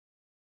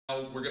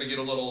We're going to get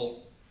a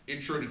little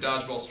intro to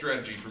dodgeball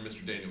strategy from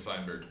Mr. Daniel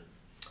Feinberg.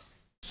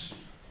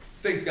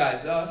 Thanks,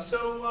 guys. Why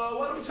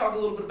don't we talk a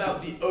little bit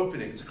about the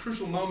opening? It's a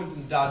crucial moment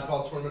in the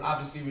dodgeball tournament.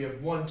 Obviously, we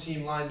have one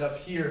team lined up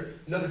here,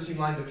 another team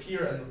lined up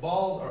here, and the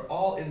balls are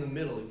all in the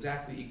middle,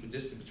 exactly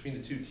equidistant between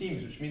the two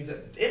teams, which means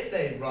that if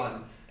they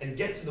run and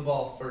get to the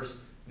ball first,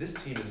 this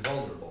team is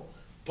vulnerable.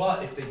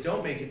 But if they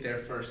don't make it there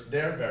first,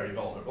 they're very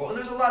vulnerable. And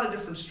there's a lot of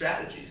different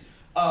strategies.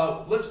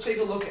 Let's take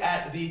a look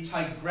at the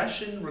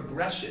Tigression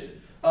regression.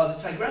 The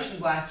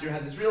Tigressians last year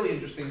had this really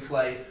interesting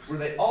play where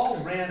they all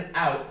ran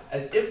out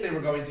as if they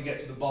were going to get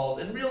to the balls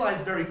and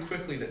realized very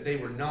quickly that they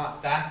were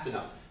not fast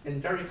enough,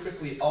 and very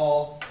quickly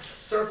all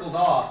circled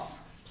off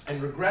and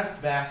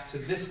regressed back to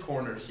this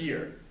corner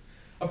here.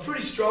 A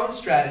pretty strong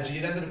strategy.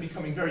 It ended up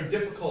becoming very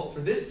difficult for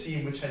this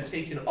team, which had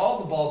taken all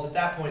the balls at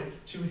that point,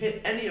 to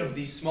hit any of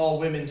these small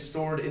women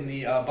stored in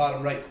the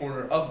bottom right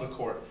corner of the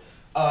court.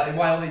 And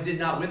while they did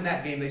not win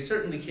that game, they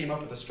certainly came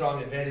up with a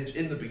strong advantage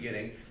in the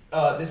beginning.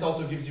 This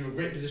also gives you a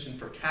great position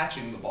for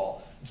catching the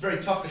ball. It's very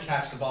tough to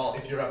catch the ball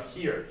if you're up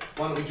here.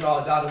 Why don't we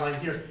draw a dotted line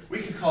here? We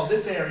could call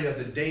this area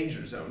the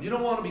danger zone. You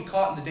don't want to be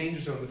caught in the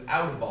danger zone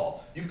without a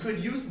ball. You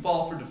could use the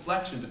ball for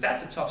deflection, but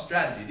that's a tough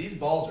strategy. These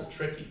balls are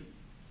tricky.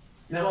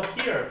 Now up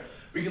here,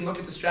 we can look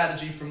at the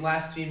strategy from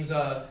last year's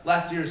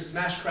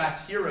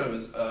Smashcraft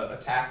Heroes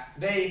attack.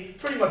 They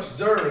pretty much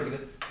zerged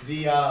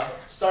the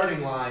starting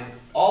line.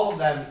 All of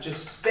them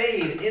just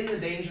stayed in the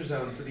danger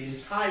zone for the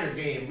entire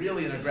game,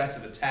 really an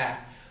aggressive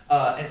attack.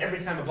 And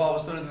every time a ball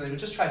was thrown at them, they would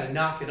just try to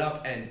knock it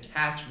up and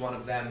catch one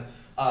of them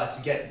to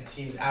get the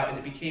teams out, and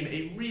it became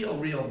a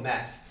real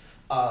mess.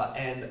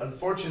 And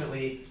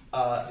unfortunately,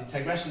 the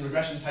Tigression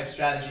regression type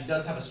strategy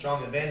does have a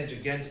strong advantage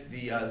against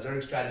the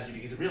Zerg strategy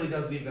because it really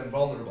does leave them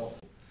vulnerable.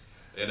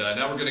 And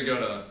now we're going to go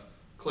to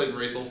Clayton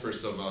Raithel for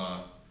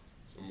some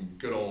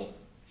good old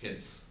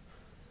hints.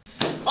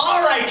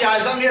 Alright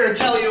guys, I'm here to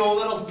tell you a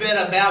little bit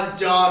about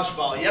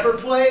dodgeball. You ever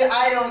played?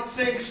 I don't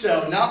think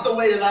so. Not the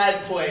way that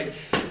I've played.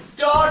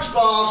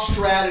 Dodgeball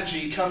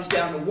strategy comes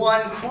down to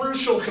one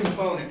crucial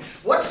component.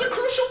 What's the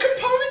crucial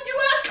component, you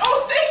ask?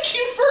 Oh, thank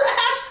you for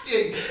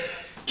asking!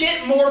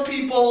 Get more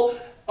people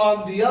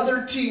on the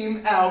other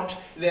team out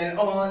than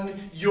on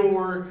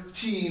your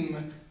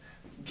team.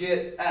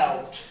 Get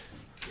out.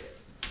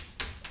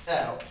 Get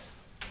out.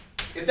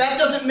 If that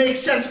doesn't make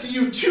sense to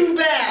you, too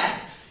bad!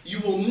 You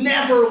will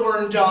never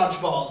learn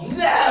dodgeball.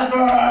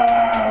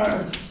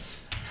 Never!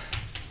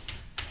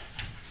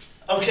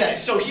 Okay,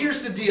 so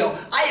here's the deal.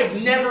 I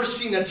have never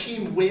seen a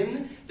team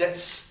win that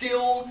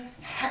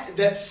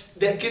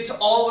that gets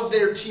all of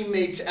their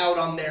teammates out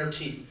on their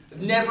team.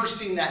 I've never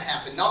seen that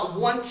happen. Not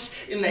once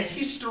in the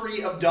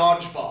history of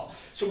dodgeball.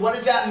 So what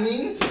does that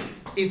mean?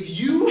 If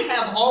you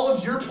have all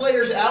of your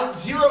players out,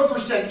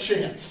 0%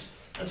 chance.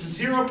 That's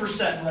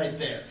 0% right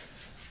there.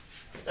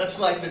 That's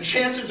like the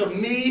chances of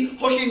me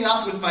hooking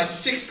up with my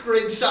 6th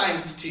grade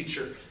science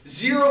teacher.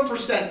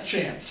 0%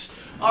 chance.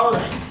 All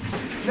right.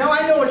 Now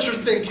I know what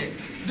you're thinking.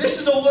 This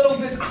is a little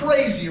bit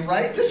crazy,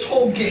 right? This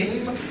whole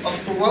game of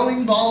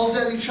throwing balls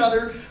at each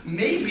other.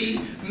 Maybe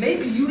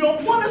you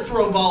don't want to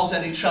throw balls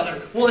at each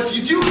other. Well, if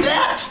you do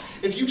that,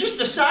 if you just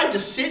decide to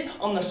sit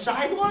on the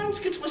sidelines,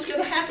 guess what's going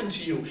to happen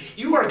to you?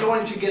 You are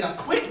going to get a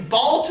quick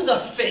ball to the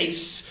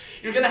face.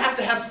 You're going to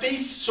have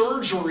face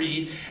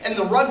surgery, and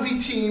the rugby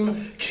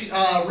team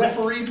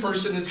referee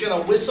person is going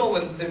to whistle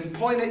and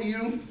point at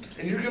you,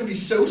 and you're going to be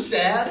so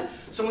sad.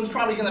 Someone's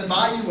probably going to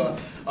buy you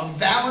a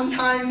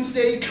Valentine's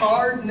Day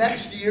card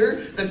next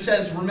year that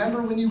says,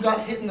 remember when you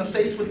got hit in the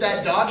face with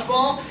that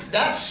dodgeball?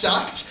 That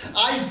sucked.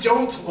 I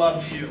don't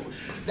love you.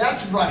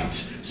 That's right.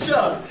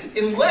 So,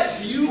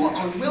 unless you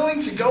are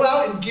willing to go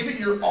out and give it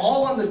your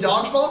all on the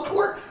dodgeball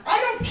court, I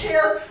don't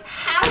care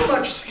how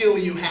much skill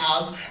you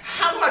have,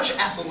 how much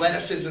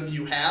athleticism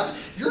you have,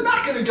 you're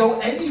not going to go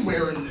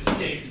anywhere in this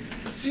game.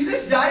 See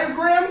this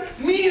diagram?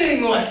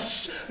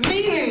 Meaningless.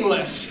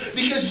 Meaningless.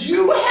 Because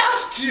you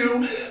have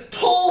to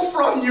pull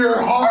from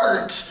your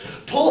heart.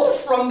 Pull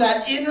from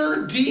that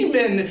inner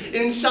demon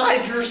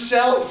inside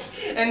yourself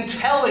and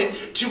tell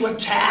it to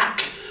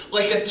attack.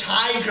 Like a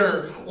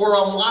tiger, or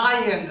a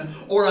lion,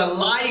 or a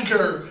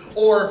liger,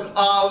 or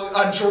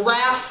a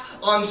giraffe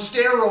on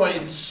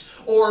steroids,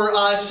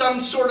 or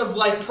some sort of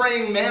like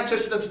praying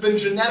mantis that's been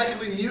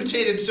genetically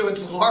mutated so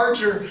it's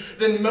larger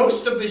than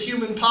most of the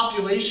human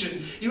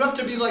population. You have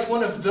to be like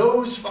one of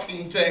those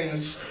fucking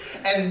things.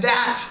 And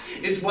that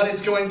is what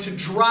is going to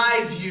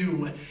drive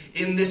you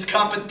in this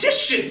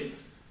competition.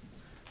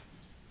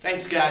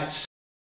 Thanks, guys.